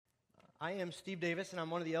I am Steve Davis, and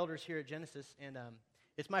I'm one of the elders here at Genesis, and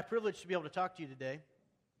it's my privilege to be able to talk to you today.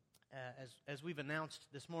 As we've announced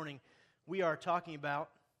this morning, we are talking about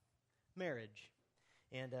marriage,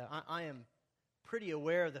 and I am pretty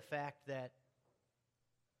aware of the fact that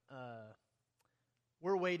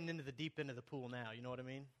we're wading into the deep end of the pool now, you know what I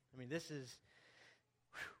mean? I mean, this is,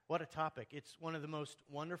 what a topic. It's one of the most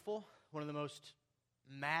wonderful, one of the most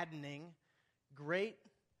maddening, great,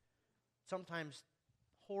 sometimes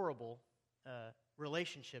horrible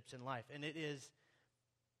relationships in life. And it is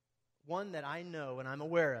one that I know and I'm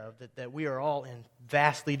aware of that we are all in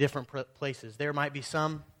vastly different places. There might be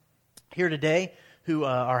some here today who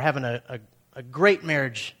are having a great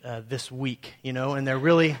marriage this week, you know, and they're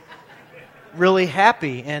really, really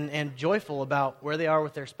happy and joyful about where they are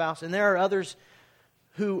with their spouse. And there are others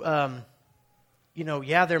who,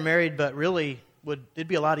 they're married, but really it'd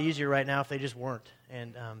be a lot easier right now if they just weren't.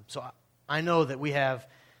 And so I know that we have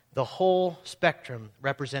the whole spectrum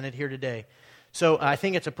represented here today. So I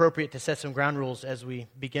think it's appropriate to set some ground rules as we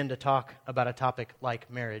begin to talk about a topic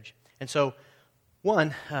like marriage. And so,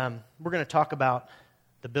 one, we're going to talk about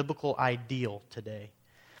the biblical ideal today.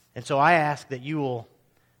 And so I ask that you will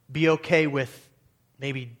be okay with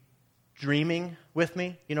maybe dreaming with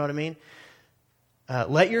me, you know what I mean?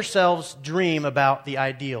 Let yourselves dream about the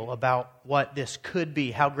ideal, about what this could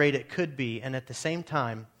be, how great it could be, and at the same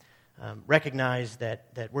time, recognize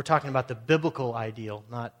that we're talking about the biblical ideal,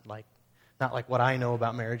 not like what I know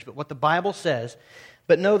about marriage, but what the Bible says.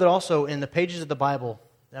 But know that also in the pages of the Bible,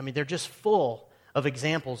 I mean, they're just full of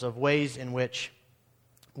examples of ways in which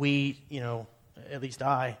we, at least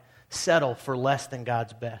I, settle for less than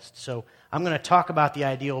God's best. So I'm going to talk about the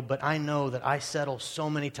ideal, but I know that I settle so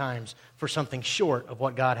many times for something short of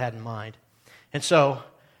what God had in mind. And so,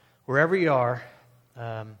 wherever you are,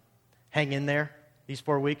 hang in there these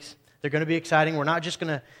 4 weeks. They're going to be exciting.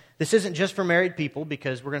 This isn't just for married people,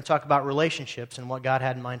 because we're going to talk about relationships and what God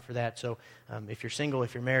had in mind for that. So if you're single,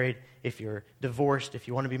 if you're married, if you're divorced, if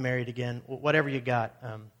you want to be married again, whatever you got,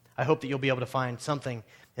 I hope that you'll be able to find something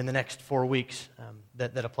in the next 4 weeks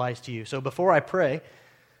that applies to you. So before I pray,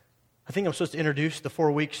 I think I'm supposed to introduce the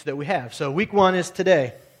 4 weeks that we have. So week 1 is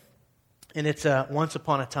today, and it's once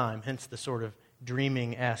upon a time, hence the sort of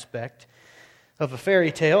dreaming aspect of a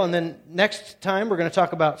fairy tale. And then next time we're going to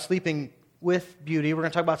talk about sleeping with beauty. We're going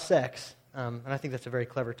to talk about sex, and I think that's a very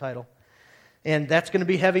clever title. And that's going to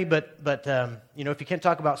be heavy, but if you can't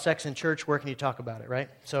talk about sex in church, where can you talk about it, right?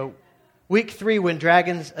 So week 3, when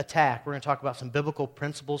dragons attack, we're going to talk about some biblical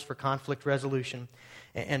principles for conflict resolution.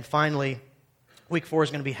 And finally, week 4 is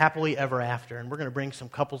going to be happily ever after, and we're going to bring some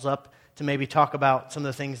couples up to maybe talk about some of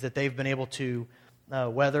the things that they've been able to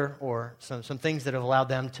weather, or some things that have allowed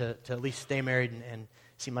them to at least stay married and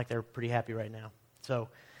seem like they're pretty happy right now. So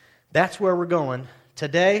that's where we're going.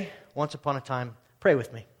 Today, once upon a time, pray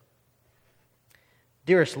with me.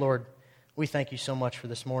 Dearest Lord, we thank you so much for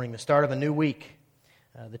this morning, the start of a new week,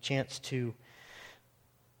 the chance to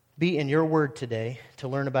be in your word today, to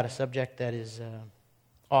learn about a subject that is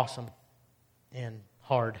awesome and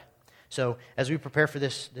hard. So as we prepare for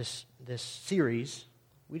this series,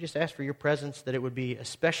 we just ask for your presence, that it would be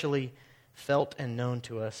especially felt and known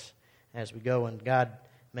to us as we go. And God,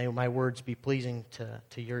 may my words be pleasing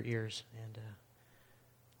to your ears. And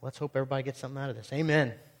let's hope everybody gets something out of this.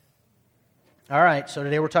 Amen. All right, so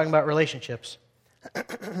today we're talking about relationships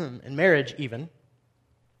and marriage even.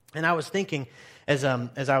 And I was thinking, as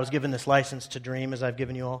I was given this license to dream, as I've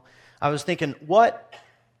given you all, I was thinking, what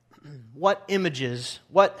images,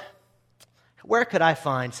 where could I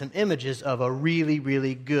find some images of a really,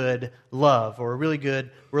 really good love or a really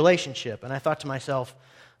good relationship? And I thought to myself,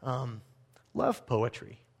 love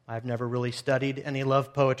poetry. I've never really studied any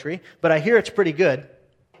love poetry, but I hear it's pretty good.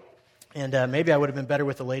 And maybe I would have been better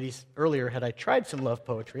with the ladies earlier had I tried some love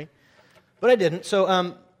poetry, but I didn't. So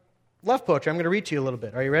love poetry, I'm going to read to you a little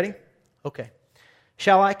bit. Are you ready? Okay.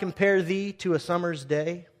 Shall I compare thee to a summer's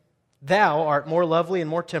day? Thou art more lovely and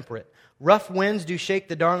more temperate. Rough winds do shake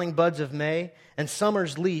the darling buds of May, and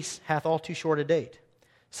summer's lease hath all too short a date.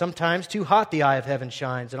 Sometimes too hot the eye of heaven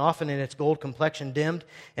shines, and often in its gold complexion dimmed,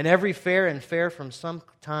 and every fair and fair from some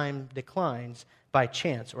time declines by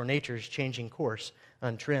chance or nature's changing course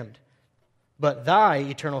untrimmed. But thy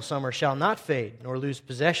eternal summer shall not fade, nor lose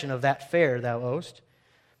possession of that fair thou owest.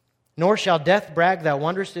 Nor shall death brag thou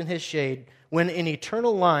wanderest in his shade, when in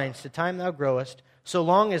eternal lines to time thou growest. So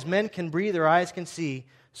long as men can breathe or eyes can see,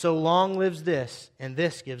 so long lives this, and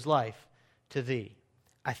this gives life to thee.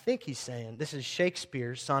 I think he's saying, this is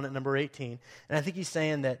Shakespeare's sonnet number 18, and I think he's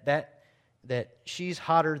saying that she's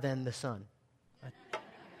hotter than the sun.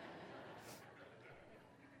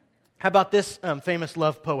 How about this famous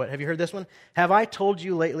love poet? Have you heard this one? Have I told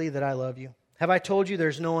you lately that I love you? Have I told you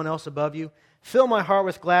there's no one else above you? Fill my heart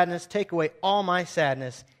with gladness, take away all my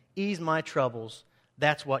sadness, ease my troubles.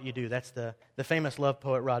 That's what you do. That's the famous love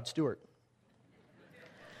poet Rod Stewart.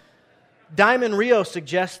 Diamond Rio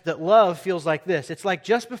suggests that love feels like this. It's like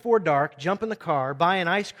just before dark, jump in the car, buy an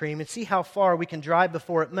ice cream, and see how far we can drive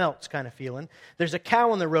before it melts kind of feeling. There's a cow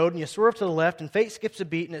on the road, and you swerve to the left, and fate skips a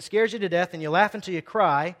beat, and it scares you to death, and you laugh until you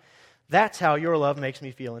cry. That's how your love makes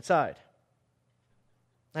me feel inside.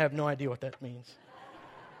 I have no idea what that means.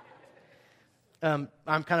 I'm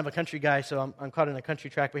kind of a country guy, so I'm caught in a country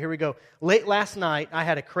track, but here we go. Late last night, I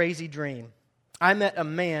had a crazy dream. I met a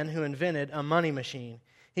man who invented a money machine.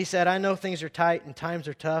 He said, I know things are tight and times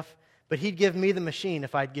are tough, but he'd give me the machine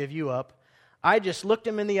if I'd give you up. I just looked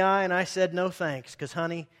him in the eye and I said, no thanks, because,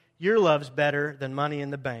 honey, your love's better than money in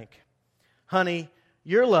the bank. Honey,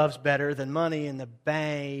 your love's better than money in the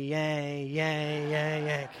bank.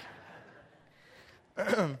 Yank.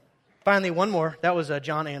 Finally, one more. That was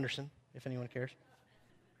John Anderson, if anyone cares.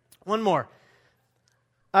 One more.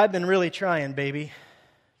 I've been really trying, baby,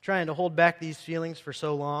 trying to hold back these feelings for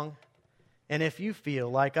so long. And if you feel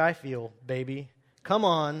like I feel, baby, come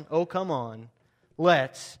on, oh come on,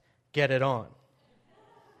 let's get it on.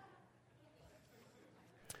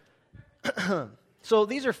 So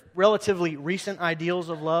these are relatively recent ideals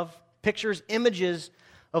of love, pictures, images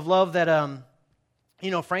of love that,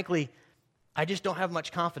 frankly, I just don't have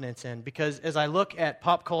much confidence in, because as I look at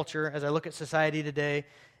pop culture, as I look at society today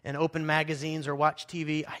and open magazines or watch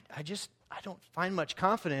TV, I don't find much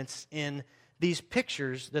confidence in these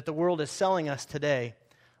pictures that the world is selling us today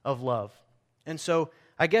of love. And so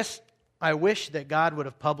I guess I wish that God would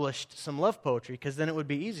have published some love poetry, because then it would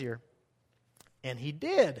be easier. And He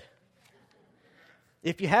did.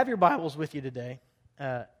 If you have your Bibles with you today,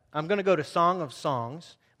 I'm going to go to Song of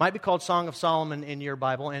Songs. Might be called Song of Solomon in your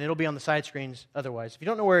Bible, and it'll be on the side screens otherwise. If you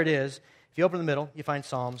don't know where it is, if you open the middle, you find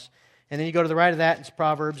Psalms. And then you go to the right of that, it's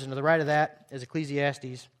Proverbs, and to the right of that is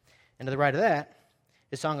Ecclesiastes, and to the right of that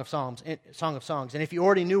is Song of Songs. And if you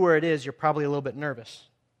already knew where it is, you're probably a little bit nervous.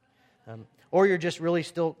 Or you're just really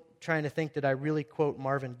still trying to think, did I really quote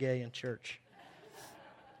Marvin Gaye in church?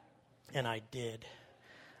 And I did.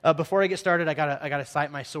 Before I get started, I gotta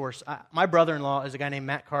cite my source. My brother-in-law is a guy named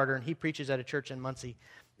Matt Carter, and he preaches at a church in Muncie.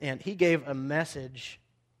 And he gave a message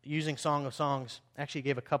using Song of Songs. Actually, he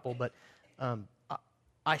gave a couple, but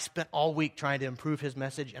I spent all week trying to improve his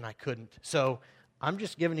message, and I couldn't. So I'm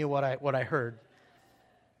just giving you what I heard.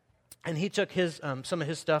 And he took some of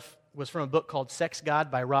his stuff was from a book called Sex God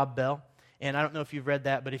by Rob Bell. And I don't know if you've read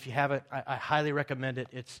that, but if you haven't, I highly recommend it.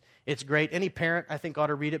 It's great. Any parent, I think, ought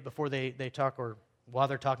to read it before they talk, or while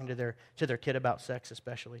they're talking to their kid about sex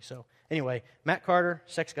especially. So anyway, Matt Carter,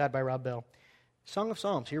 Sex God by Rob Bell. Song of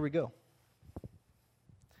Psalms, here we go.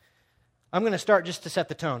 I'm going to start just to set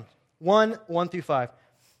the tone. 1 through 5.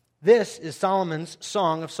 This is Solomon's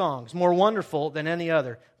Song of Songs, more wonderful than any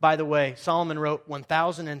other. By the way, Solomon wrote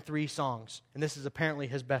 1,003 songs, and this is apparently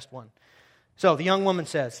his best one. So the young woman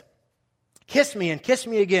says, kiss me and kiss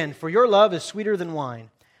me again, for your love is sweeter than wine.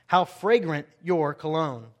 How fragrant your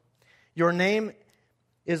cologne. Your name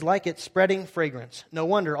is like its spreading fragrance. No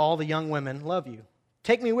wonder all the young women love you.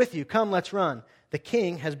 Take me with you, come, let's run. The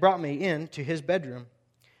king has brought me into his bedroom.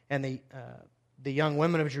 And the young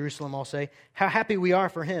women of Jerusalem all say, how happy we are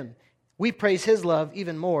for him. We praise his love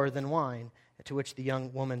even more than wine. To which the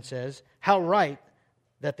young woman says, how right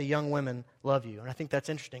that the young women love you. And I think that's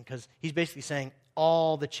interesting, because he's basically saying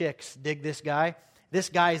all the chicks dig this guy. This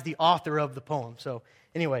guy is the author of the poem. So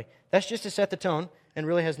anyway, that's just to set the tone and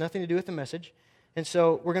really has nothing to do with the message. And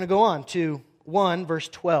so we're going to go on to 1 verse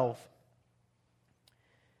 12.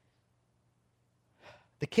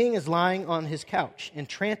 The king is lying on his couch,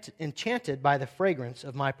 enchanted by the fragrance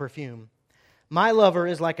of my perfume. My lover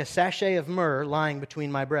is like a sachet of myrrh lying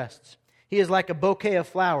between my breasts. He is like a bouquet of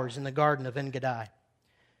flowers in the garden of En-Gedi.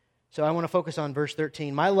 So I want to focus on verse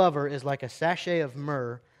 13. My lover is like a sachet of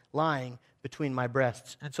myrrh lying between my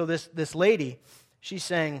breasts. And so this lady, she's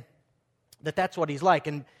saying that that's what he's like.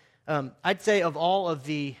 And I'd say of all of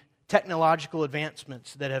the technological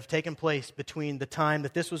advancements that have taken place between the time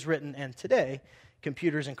that this was written and today,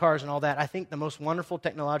 computers and cars and all that, I think the most wonderful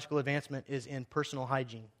technological advancement is in personal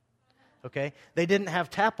hygiene. Okay? They didn't have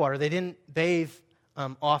tap water. They didn't bathe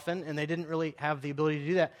often, and they didn't really have the ability to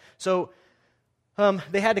do that. So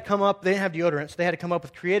they had to come up, they didn't have deodorants, they had to come up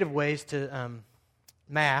with creative ways to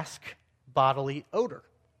mask bodily odor.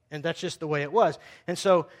 And that's just the way it was. And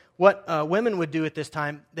so what women would do at this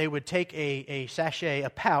time, they would take a sachet, a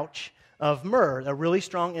pouch of myrrh, a really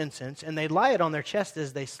strong incense, and they'd lie it on their chest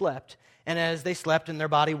as they slept. And as they slept and their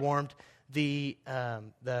body warmed, the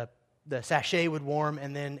sachet would warm,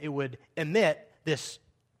 and then it would emit this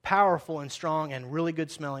powerful and strong and really good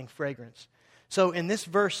smelling fragrance. So in this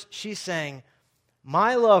verse, she's saying,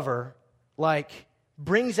 my lover,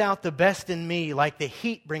 brings out the best in me, like the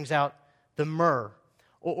heat brings out the myrrh.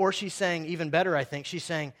 Or she's saying, even better, I think, she's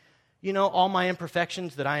saying, all my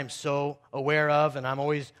imperfections that I am so aware of, and I'm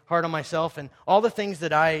always hard on myself, and all the things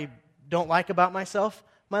that I don't like about myself,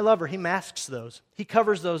 my lover, he masks those. He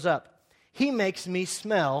covers those up. He makes me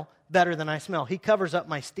smell better than I smell. He covers up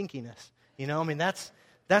my stinkiness.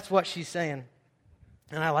 That's what she's saying.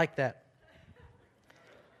 And I like that.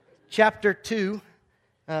 Chapter 2,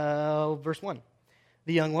 verse 1.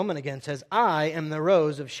 The young woman again says, I am the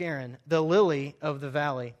rose of Sharon, the lily of the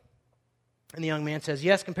valley. And the young man says,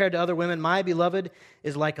 yes, compared to other women, my beloved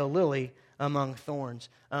is like a lily among thorns.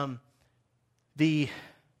 The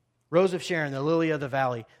rose of Sharon, the lily of the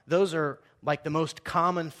valley, those are like the most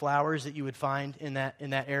common flowers that you would find in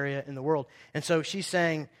that area in the world. And so she's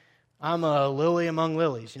saying, I'm a lily among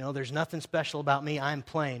lilies. There's nothing special about me. I'm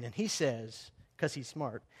plain. And he says, because he's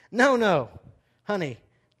smart, no, honey,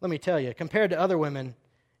 let me tell you, compared to other women,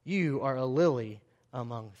 you are a lily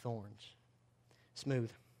among thorns. Smooth.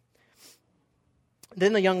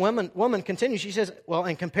 Then the young woman continues. She says, well,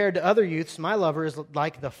 and compared to other youths, my lover is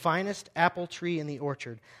like the finest apple tree in the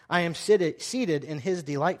orchard. I am seated in his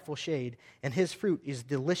delightful shade, and his fruit is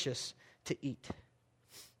delicious to eat.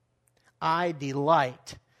 I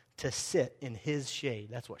delight to sit in his shade.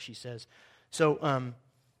 That's what she says. So,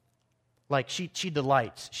 she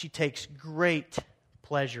delights. She takes great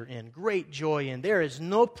pleasure in, great joy in. There is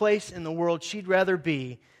no place in the world she'd rather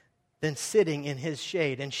be than sitting in his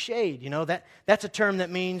shade. And shade, that's a term that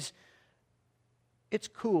means it's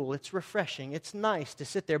cool, it's refreshing, it's nice to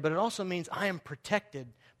sit there, but it also means I am protected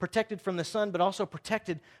from the sun, but also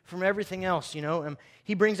protected from everything else,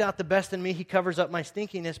 He brings out the best in me, he covers up my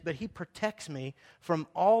stinkiness, but he protects me from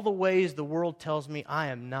all the ways the world tells me I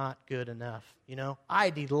am not good enough, I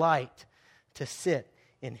delight to sit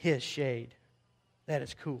in his shade. That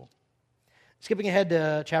is cool. Skipping ahead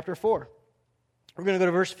to chapter 4. We're going to go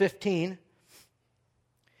to verse 15. And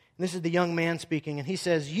this is the young man speaking, and he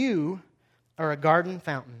says, you are a garden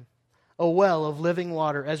fountain, a well of living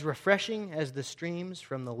water, as refreshing as the streams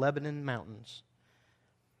from the Lebanon mountains.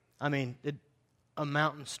 A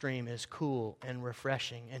mountain stream is cool and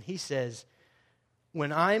refreshing. And he says,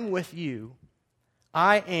 when I'm with you,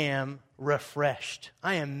 I am refreshed.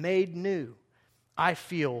 I am made new. I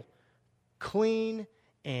feel clean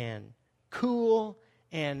and cool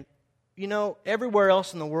and everywhere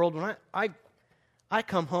else in the world, when I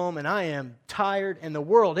come home and I am tired and the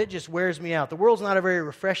world, it just wears me out. The world's not a very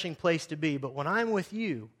refreshing place to be, but when I'm with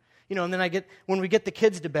you, and then when we get the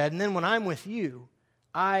kids to bed, and then when I'm with you,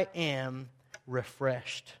 I am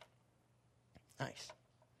refreshed. Nice.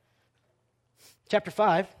 Chapter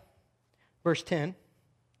 5, verse 10.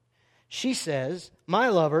 She says, my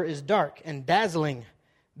lover is dark and dazzling,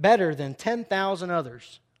 better than 10,000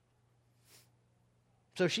 others.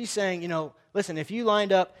 So she's saying, listen, if you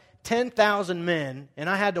lined up 10,000 men and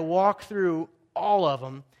I had to walk through all of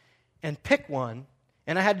them and pick one,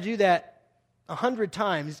 and I had to do that 100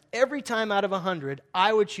 times, every time out of 100,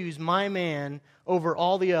 I would choose my man over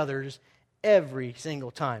all the others every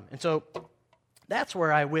single time. And so that's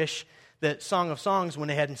where I wish that Song of Songs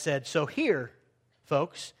went ahead and said, so here,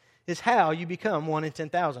 folks, is how you become 1 in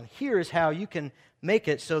 10,000. Here is how you can make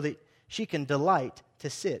it so that she can delight to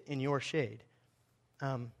sit in your shade.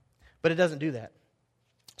 But it doesn't do that.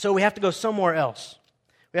 So we have to go somewhere else.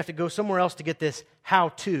 We have to go somewhere else to get this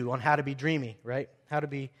how-to on how to be dreamy, right? How to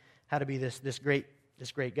be this great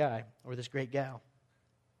guy or this great gal.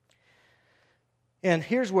 And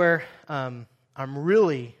here's where I'm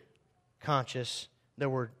really conscious that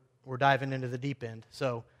we're diving into the deep end.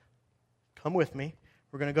 So come with me.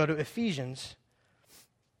 We're going to go to Ephesians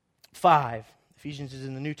 5. Ephesians is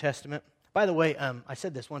in the New Testament. By the way, I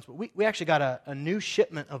said this once, but we actually got a new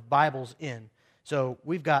shipment of Bibles in. So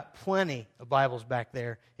we've got plenty of Bibles back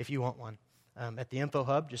there if you want one. At the Info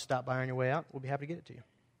Hub, just stop by on your way out. We'll be happy to get it to you.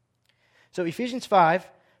 So Ephesians 5,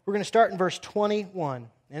 we're going to start in verse 21.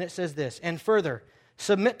 And it says this, and further,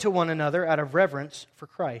 submit to one another out of reverence for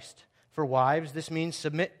Christ. For wives, this means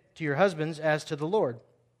submit to your husbands as to the Lord.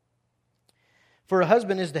 For a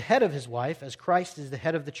husband is the head of his wife, as Christ is the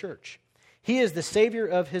head of the church. He is the Savior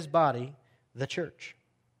of his body, the church.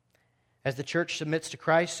 As the church submits to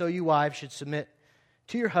Christ, so you wives should submit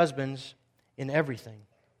to your husbands in everything.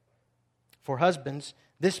 For husbands,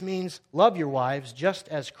 this means love your wives just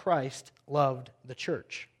as Christ loved the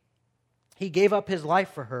church. He gave up his life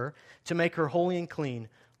for her to make her holy and clean,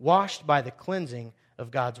 washed by the cleansing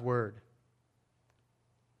of God's word.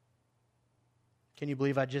 Can you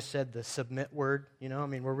believe I just said the submit word?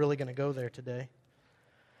 We're really going to go there today.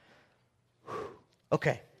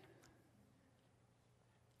 Okay.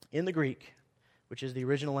 In the Greek, which is the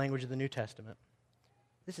original language of the New Testament,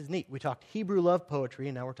 this is neat. We talked Hebrew love poetry,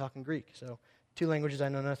 and now we're talking Greek. So, two languages I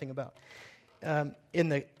know nothing about. In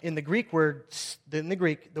the Greek,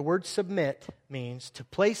 the word submit means to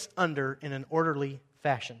place under in an orderly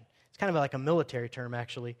fashion. It's kind of like a military term,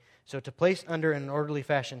 actually. So to place under in an orderly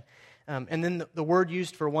fashion. And then the word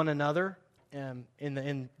used for one another,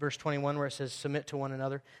 in verse 21 where it says submit to one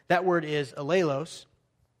another, that word is alelos.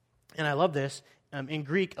 And I love this. In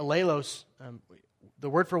Greek, alelos, the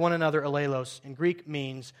word for one another, alelos, in Greek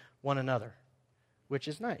means one another, which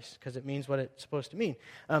is nice because it means what it's supposed to mean.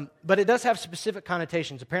 But it does have specific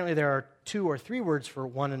connotations. Apparently there are 2 or 3 words for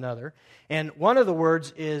one another. And one of the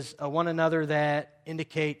words is a one another that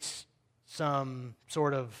indicates some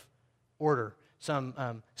sort of order,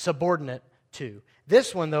 some subordinate to.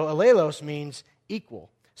 This one, though, alelos, means equal.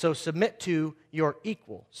 So submit to your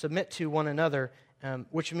equal. Submit to one another,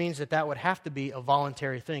 which means that would have to be a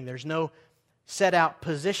voluntary thing. There's no set out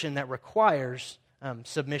position that requires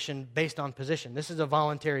submission based on position. This is a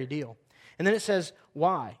voluntary deal. And then it says,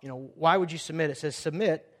 why? Why would you submit? It says,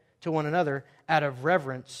 submit to one another out of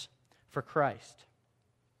reverence for Christ.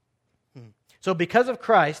 So because of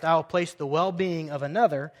Christ, I will place the well-being of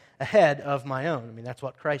another ahead of my own. That's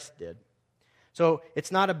what Christ did. So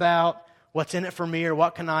it's not about what's in it for me or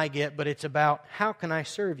what can I get, but it's about how can I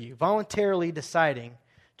serve you? Voluntarily deciding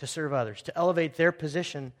to serve others, to elevate their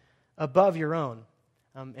position above your own.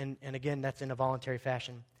 And again, that's in a voluntary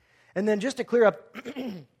fashion. And then just to clear up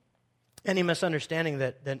any misunderstanding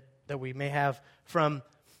that we may have from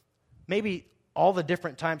maybe all the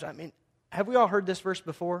different times. Have we all heard this verse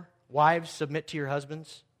before? Wives, submit to your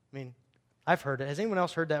husbands. I've heard it. Has anyone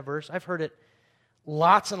else heard that verse? I've heard it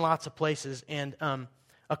lots and lots of places. And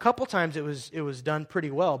a couple times it was done pretty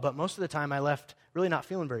well, but most of the time I left really not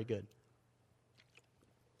feeling very good.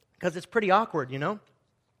 Because it's pretty awkward,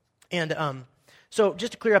 And so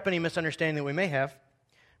just to clear up any misunderstanding that we may have,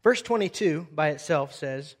 verse 22 by itself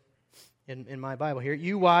says, in my Bible here,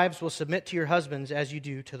 you wives will submit to your husbands as you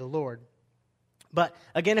do to the Lord. But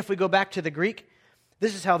again, if we go back to the Greek,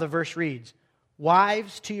 this is how the verse reads,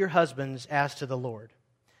 wives to your husbands as to the Lord.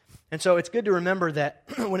 And so it's good to remember that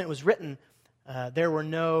when it was written, there were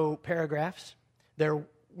no paragraphs, there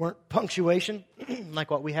weren't punctuation like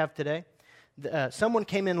what we have today. Someone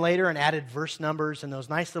came in later and added verse numbers and those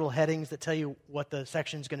nice little headings that tell you what the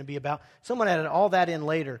section's going to be about. Someone added all that in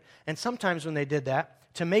later. And sometimes when they did that,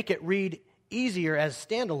 to make it read easier as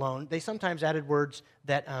standalone, they sometimes added words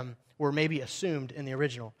that were maybe assumed in the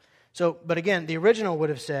original. So, but again, the original would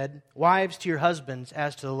have said, wives to your husbands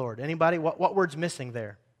as to the Lord. Anybody? What word's missing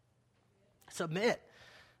there? Submit.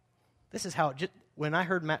 This is how when I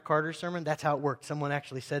heard Matt Carter's sermon, that's how it worked. Someone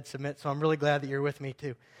actually said submit, so I'm really glad that you're with me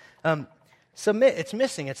too. Submit, it's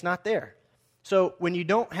missing, it's not there. So when you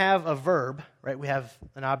don't have a verb, right, we have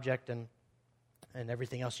an object and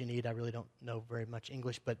everything else you need. I really don't know very much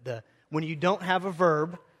English, but when you don't have a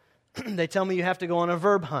verb, they tell me you have to go on a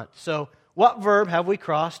verb hunt. So what verb have we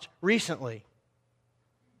crossed recently?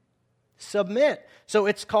 Submit. So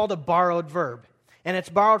it's called a borrowed verb, and it's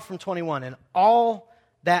borrowed from 21, and all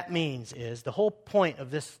that means is, the whole point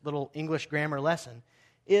of this little English grammar lesson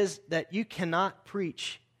is that you cannot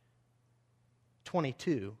preach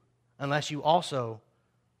 22 unless you also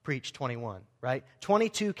preach 21, right?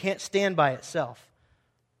 22 can't stand by itself.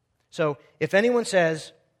 So if anyone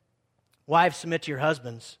says, wives, submit to your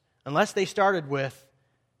husbands, unless they started with,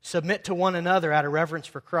 submit to one another out of reverence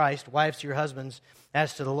for Christ, wives to your husbands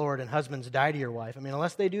as to the Lord, and husbands die to your wife.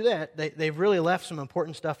 Unless they do that, they've really left some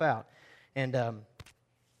important stuff out. And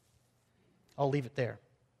I'll leave it there.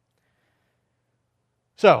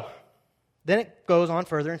 So, then it goes on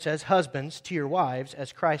further and says, husbands to your wives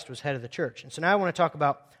as Christ was head of the church. And so now I want to talk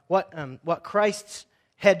about what Christ's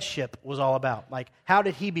headship was all about. Like, how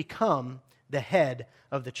did he become the head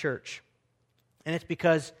of the church? And it's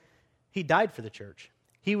because he died for the church.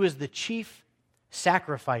 He was the chief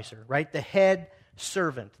sacrificer, right? The head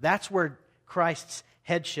servant. That's where Christ's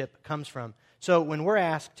headship comes from. So when we're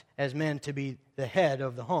asked as men to be the head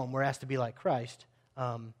of the home, we're asked to be like Christ.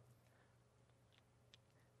 I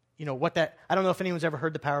don't know if anyone's ever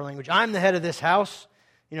heard the power language. I'm the head of this house.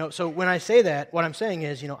 So when I say that, what I'm saying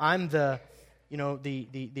is, I'm the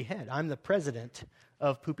head. I'm the president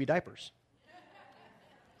of poopy diapers.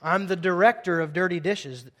 I'm the director of dirty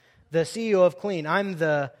dishes, the CEO of clean. I'm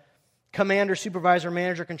the commander, supervisor,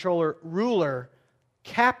 manager, controller, ruler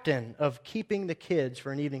captain of keeping the kids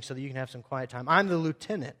for an evening so that you can have some quiet time. I'm the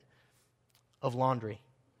lieutenant of laundry,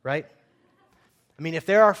 right? I mean, if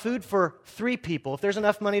there are food for 3 people, if there's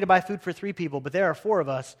enough money to buy food for 3 people, but there are 4 of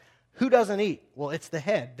us, who doesn't eat? Well, it's the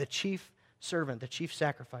head, the chief servant, the chief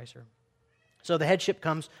sacrificer. So the headship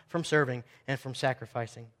comes from serving and from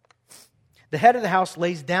sacrificing. The head of the house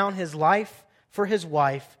lays down his life for his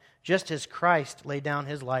wife, just as Christ laid down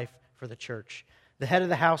his life for the church. The head of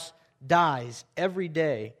the house dies every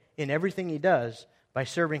day in everything he does by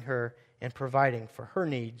serving her and providing for her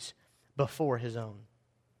needs before his own.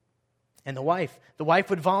 And the wife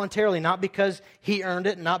would voluntarily, not because he earned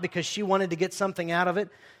it, not because she wanted to get something out of it,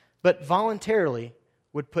 but voluntarily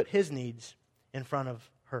would put his needs in front of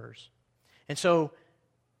hers. And so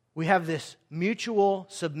we have this mutual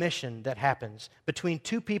submission that happens between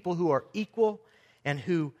 2 people who are equal and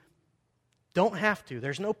who don't have to.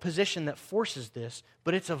 There's no position that forces this,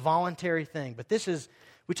 but it's a voluntary thing. But this is,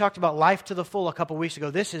 we talked about life to the full a couple weeks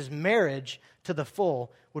ago. This is marriage to the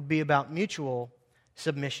full, would be about mutual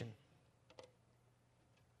submission.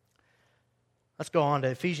 Let's go on to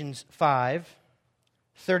Ephesians 5,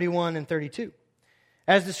 31 and 32.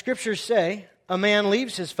 As the scriptures say, a man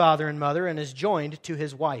leaves his father and mother and is joined to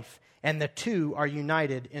his wife, and the 2 are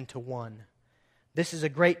united into one. This is a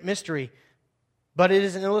great mystery, but it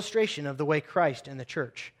is an illustration of the way Christ and the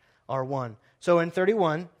church are one. So in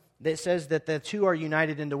 31, it says that the 2 are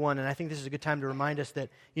united into one, and I think this is a good time to remind us that,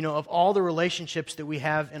 of all the relationships that we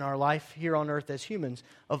have in our life here on earth as humans,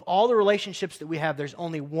 of all the relationships that we have, there's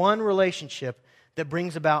only one relationship that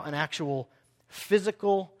brings about an actual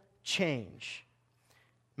physical change.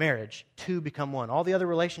 Marriage, 2 become one. All the other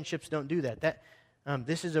relationships don't do that.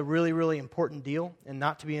 This is a really, really important deal and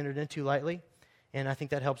not to be entered into lightly, and I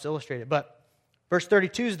think that helps illustrate it. But verse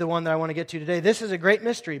 32 is the one that I want to get to today. This is a great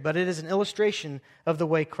mystery, but it is an illustration of the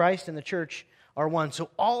way Christ and the church are one. So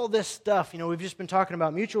all this stuff, we've just been talking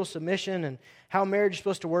about mutual submission and how marriage is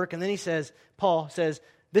supposed to work, and then Paul says,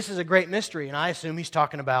 this is a great mystery, and I assume he's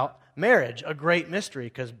talking about marriage, a great mystery,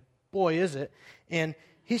 because boy is it. And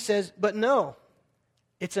he says, but no,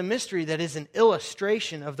 it's a mystery that is an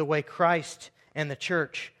illustration of the way Christ and the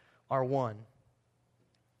church are one.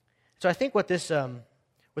 So I think what this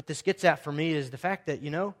gets at for me is the fact that,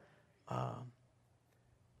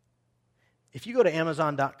 if you go to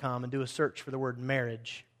Amazon.com and do a search for the word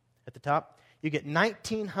marriage at the top, you get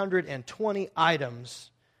 1,920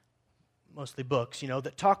 items, mostly books,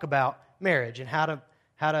 that talk about marriage and how to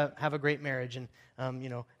have a great marriage and, how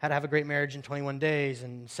to have a great marriage in 21 days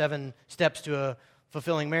and 7 steps to a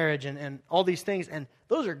fulfilling marriage and all these things. And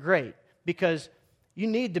those are great because you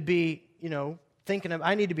need to be,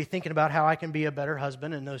 I need to be thinking about how I can be a better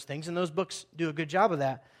husband and those things. And those books do a good job of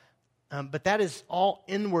that. But that is all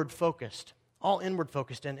inward focused.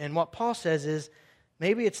 And what Paul says is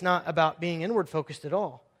maybe it's not about being inward focused at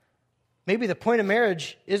all. Maybe the point of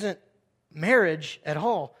marriage isn't marriage at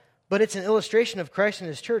all, but it's an illustration of Christ and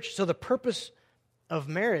his church. So the purpose of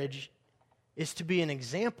marriage is to be an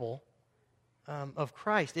example of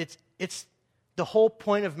Christ. It's the whole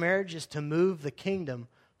point of marriage is to move the kingdom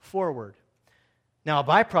forward. Now, a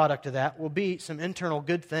byproduct of that will be some internal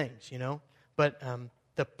good things, but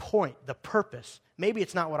the point, the purpose, maybe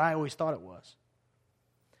it's not what I always thought it was.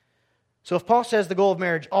 So if Paul says the goal of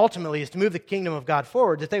marriage ultimately is to move the kingdom of God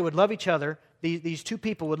forward, that they would love each other, these 2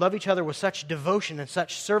 people would love each other with such devotion and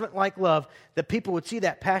such servant-like love that people would see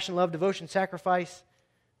that passion, love, devotion, sacrifice,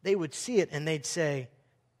 they would see it and they'd say,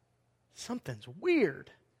 something's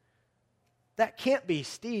weird. That can't be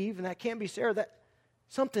Steve and that can't be Sarah.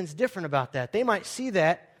 Something's different about that. They might see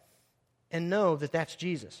that and know that that's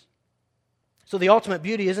Jesus. So the ultimate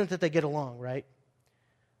beauty isn't that they get along, right?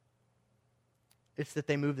 It's that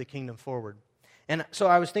they move the kingdom forward. And so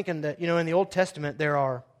I was thinking that, in the Old Testament, there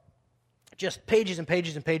are just pages and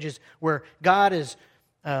pages and pages where God is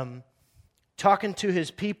talking to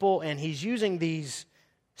his people and he's using these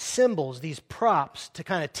symbols, these props to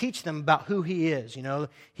kind of teach them about who he is.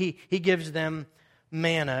 He gives them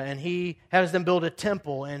manna and he has them build a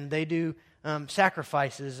temple and they do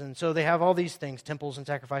sacrifices, and so they have all these things, temples and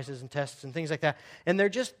sacrifices and tests and things like that. And they're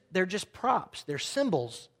just props. They're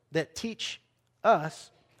symbols that teach us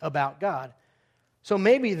about God. So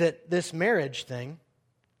maybe that this marriage thing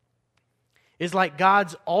is like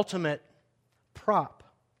God's ultimate prop.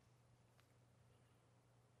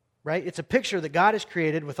 Right? It's a picture that God has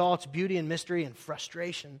created with all its beauty and mystery and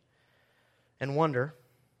frustration and wonder.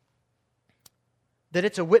 That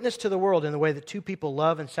it's a witness to the world in the way that 2 people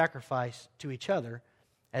love and sacrifice to each other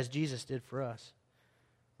as Jesus did for us.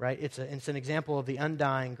 Right? It's an example of the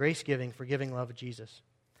undying, grace-giving, forgiving love of Jesus.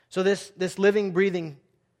 So this living, breathing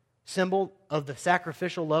symbol of the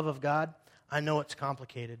sacrificial love of God, I know it's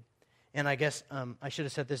complicated. And I guess I should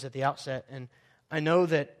have said this at the outset. And I know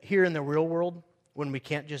that here in the real world, when we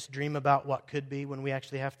can't just dream about what could be, when we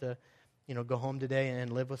actually have to, go home today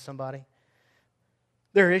and live with somebody,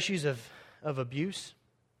 there are issues of abuse.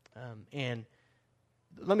 And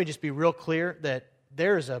let me just be real clear that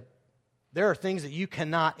there are things that you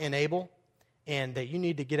cannot enable and that you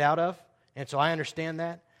need to get out of. And so I understand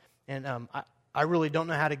that. And I really don't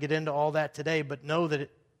know how to get into all that today, but know that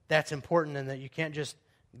that's important and that you can't just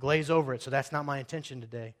glaze over it. So that's not my intention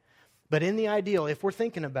today. But in the ideal, if we're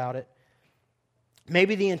thinking about it,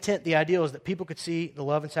 maybe the ideal is that people could see the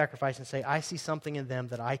love and sacrifice and say, I see something in them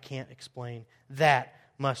that I can't explain. That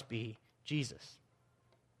must be Jesus.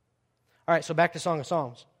 All right, so back to Song of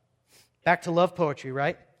Psalms. Back to love poetry,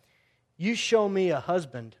 right? You show me a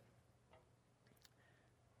husband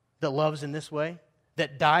that loves in this way,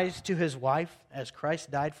 that dies to his wife as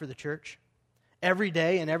Christ died for the church every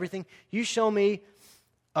day and everything. You show me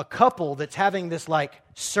a couple that's having this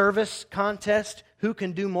service contest, who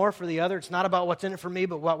can do more for the other. It's not about what's in it for me,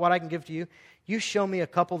 but what I can give to you. You show me a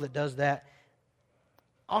couple that does that.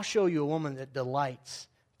 I'll show you a woman that delights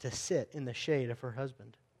to sit in the shade of her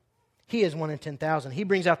husband. He is 1 in 10,000. He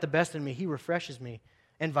brings out the best in me. He refreshes me,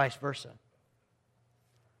 and vice versa.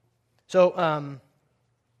 So,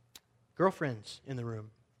 girlfriends in the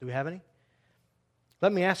room, do we have any?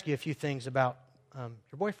 Let me ask you a few things about your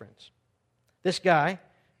boyfriends. This guy,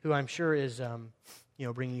 who I'm sure is,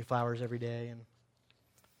 bringing you flowers every day and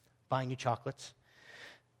buying you chocolates,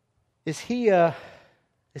 is he a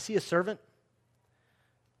servant?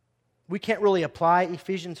 We can't really apply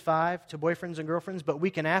Ephesians 5 to boyfriends and girlfriends, but we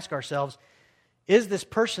can ask ourselves, is this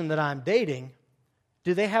person that I'm dating,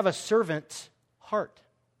 do they have a servant's heart?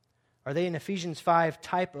 Are they an Ephesians 5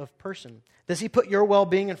 type of person? Does he put your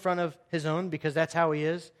well-being in front of his own because that's how he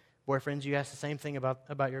is? Boyfriends, you ask the same thing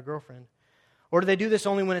about your girlfriend. Or do they do this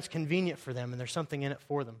only when it's convenient for them and there's something in it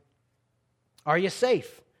for them? Are you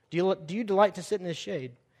safe? Do you delight to sit in his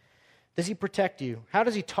shade? Does he protect you? How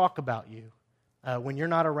does he talk about you when you're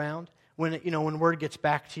not around? When word gets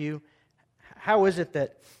back to you, how is it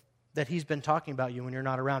that he's been talking about you when you're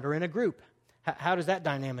not around? Or in a group, how does that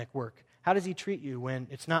dynamic work? How does he treat you when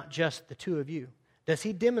it's not just the two of you? Does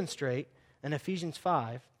he demonstrate an Ephesians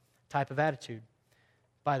 5 type of attitude?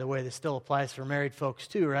 By the way, this still applies for married folks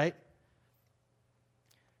too, right?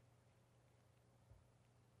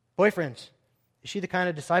 Boyfriends, is she the kind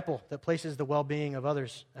of disciple that places the well-being of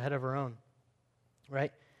others ahead of her own?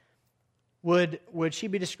 Right? Would she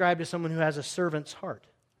be described as someone who has a servant's heart?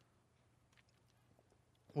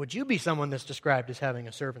 Would you be someone that's described as having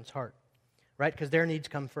a servant's heart? Right? Because their needs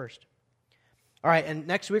come first. All right, and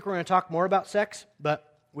next week we're going to talk more about sex,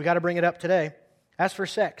 but we got to bring it up today. As for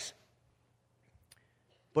sex,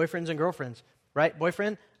 boyfriends and girlfriends, right?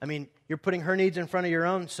 Boyfriend, you're putting her needs in front of your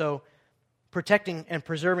own, so protecting and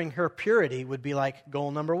preserving her purity would be like goal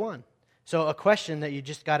number one. So a question that you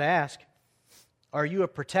just got to ask, are you a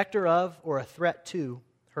protector of or a threat to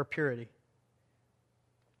her purity?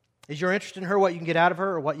 Is your interest in her what you can get out of her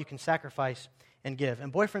or what you can sacrifice and give?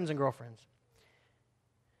 And boyfriends and girlfriends,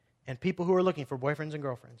 and people who are looking for boyfriends and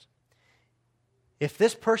girlfriends, if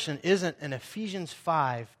this person isn't an Ephesians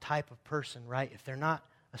 5 type of person, right? If they're not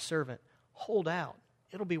a servant, hold out.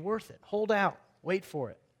 It'll be worth it. Hold out. Wait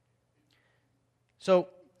for it. So,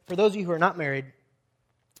 for those of you who are not married,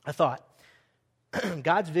 I thought,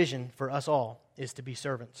 God's vision for us all is to be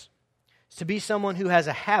servants. It's to be someone who has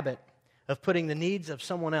a habit of putting the needs of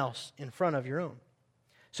someone else in front of your own.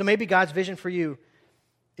 So maybe God's vision for you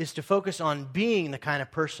is to focus on being the kind of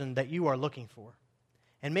person that you are looking for.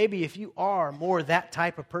 And maybe if you are more that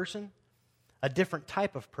type of person, a different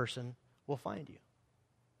type of person will find you.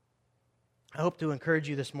 I hope to encourage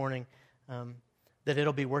you this morning that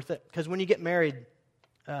it'll be worth it. Because when you get married,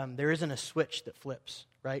 there isn't a switch that flips,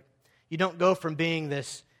 right? You don't go from being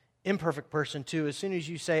this imperfect person to, as soon as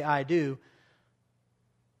you say, I do,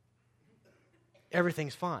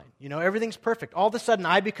 everything's fine. Everything's perfect. All of a sudden,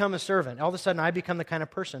 I become a servant. All of a sudden, I become the kind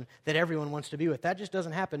of person that everyone wants to be with. That just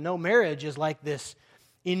doesn't happen. No, marriage is like this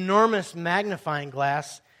enormous magnifying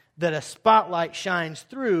glass that a spotlight shines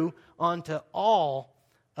through onto all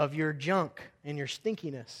of your junk and your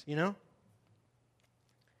stinkiness,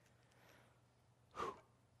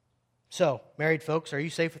 So, married folks, are you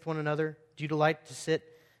safe with one another? Do you delight to sit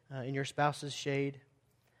in your spouse's shade?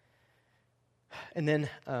 And then,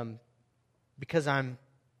 because I'm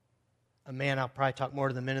a man, I'll probably talk more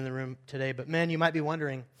to the men in the room today. But men, you might be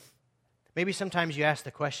wondering, maybe sometimes you ask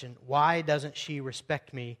the question, why doesn't she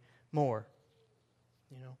respect me more?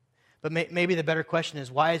 But maybe the better question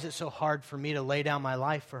is, why is it so hard for me to lay down my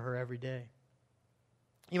life for her every day?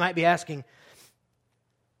 You might be asking,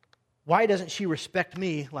 why doesn't she respect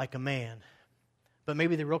me like a man? But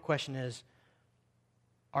maybe the real question is,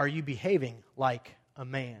 are you behaving like a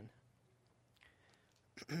man?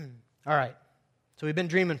 All right. So we've been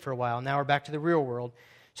dreaming for a while. Now we're back to the real world.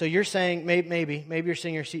 So you're saying, maybe you're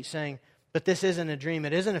sitting in your seat saying, but this isn't a dream.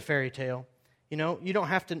 It isn't a fairy tale. You know, you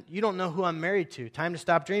don't know who I'm married to. Time to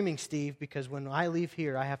stop dreaming, Steve, because when I leave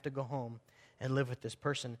here, I have to go home and live with this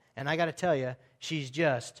person. And I got to tell you, she's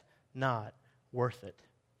just not worth it.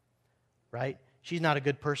 Right? She's not a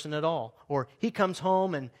good person at all. Or he comes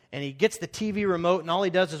home and he gets the TV remote and all he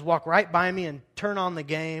does is walk right by me and turn on the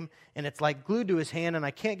game and it's like glued to his hand and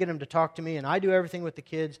I can't get him to talk to me and I do everything with the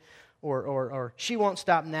kids. Or she won't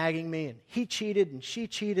stop nagging me and he cheated and she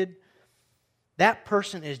cheated. That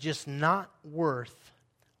person is just not worth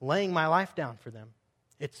laying my life down for them.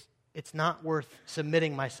 It's not worth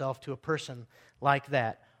submitting myself to a person like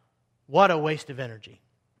that. What a waste of energy.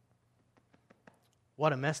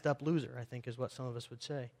 What a messed up loser, I think is what some of us would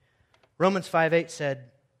say. Romans 5:8 said,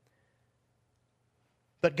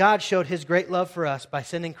 but God showed His great love for us by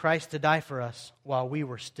sending Christ to die for us while we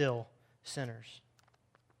were still sinners.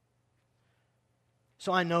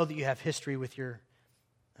 So I know that you have history with your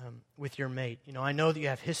mate. You know, I know that you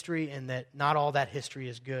have history and that not all that history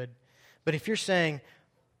is good. But if you're saying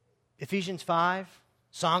Ephesians 5,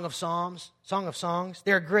 Song of Songs,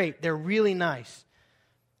 they're great. They're really nice.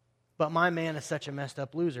 But my man is such a messed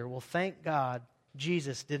up loser. Well, thank God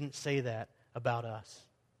Jesus didn't say that about us.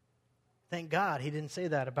 Thank God He didn't say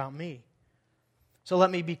that about me. So let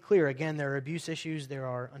me be clear. Again, there are abuse issues, there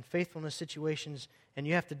are unfaithfulness situations, and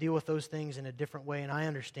you have to deal with those things in a different way, and I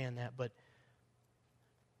understand that. But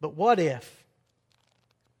what if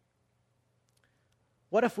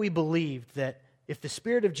we believed that if the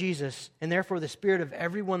Spirit of Jesus, and therefore the Spirit of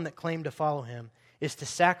everyone that claimed to follow Him, is to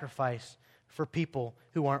sacrifice for people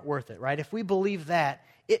who aren't worth it, right? If we believe that,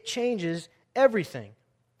 it changes everything.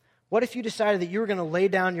 What if you decided that you were going to lay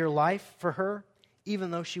down your life for her,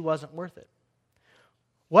 even though she wasn't worth it?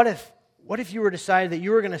 What if you were decided that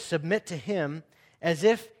you were going to submit to Him as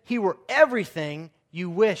if He were everything you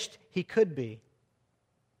wished He could be?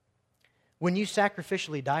 When you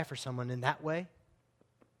sacrificially die for someone in that way,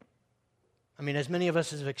 I mean, as many of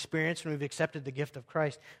us have experienced when we've accepted the gift of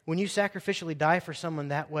Christ, when you sacrificially die for someone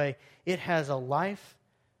that way, it has a life,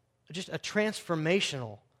 just a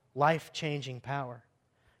transformational, life-changing power,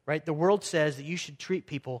 right? The world says that you should treat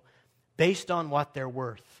people based on what they're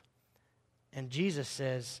worth. And Jesus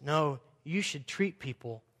says, no, you should treat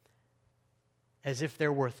people as if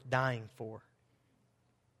they're worth dying for.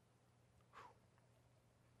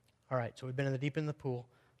 All right, so we've been in the deep end of the pool.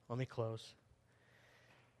 Let me close.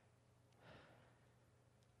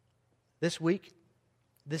 This week,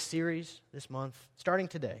 this series, this month, starting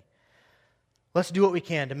today, let's do what we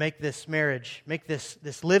can to make this marriage, make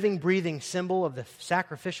this living, breathing symbol of the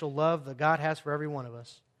sacrificial love that God has for every one of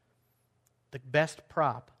us, the best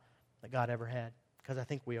prop that God ever had, because I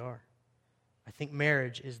think we are. I think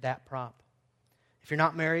marriage is that prop. If you're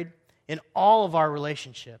not married, in all of our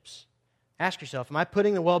relationships, ask yourself, am I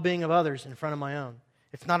putting the well-being of others in front of my own?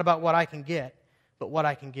 It's not about what I can get, but what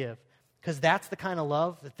I can give. Because that's the kind of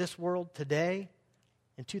love that this world today,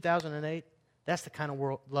 in 2008, that's the kind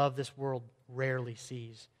of love this world rarely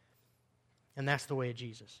sees. And that's the way of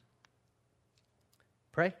Jesus.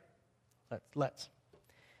 Pray? Let's.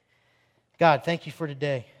 God, thank you for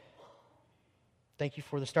today. Thank you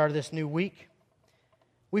for the start of this new week.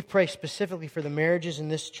 We pray specifically for the marriages in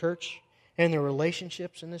this church and the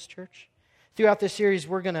relationships in this church. Throughout this series,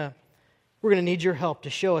 we're going to need your help to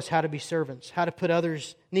show us how to be servants, how to put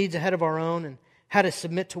others' needs ahead of our own, and how to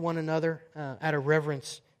submit to one another out of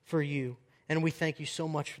reverence for you. And we thank you so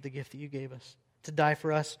much for the gift that you gave us, to die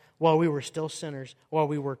for us while we were still sinners, while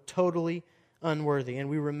we were totally unworthy, and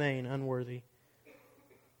we remain unworthy.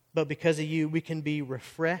 But because of you, we can be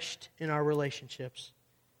refreshed in our relationships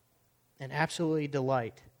and absolutely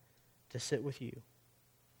delight to sit with you.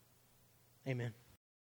 Amen.